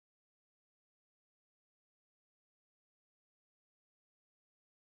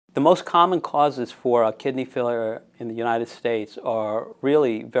The most common causes for kidney failure in the United States are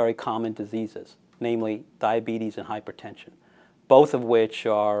really very common diseases, namely diabetes and hypertension, both of which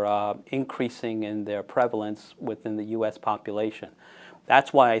are increasing in their prevalence within the U.S. population.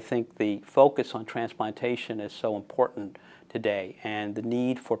 That's why I think the focus on transplantation is so important today, and the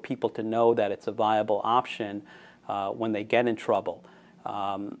need for people to know that it's a viable option when they get in trouble.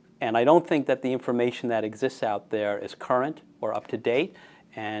 And I don't think that the information that exists out there is current or up to date.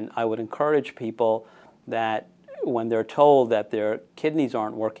 And I would encourage people that when they're told that their kidneys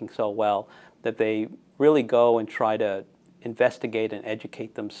aren't working so well, that they really go and try to investigate and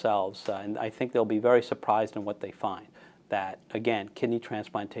educate themselves. And I think they'll be very surprised in what they find, that, again, kidney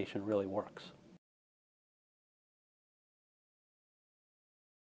transplantation really works.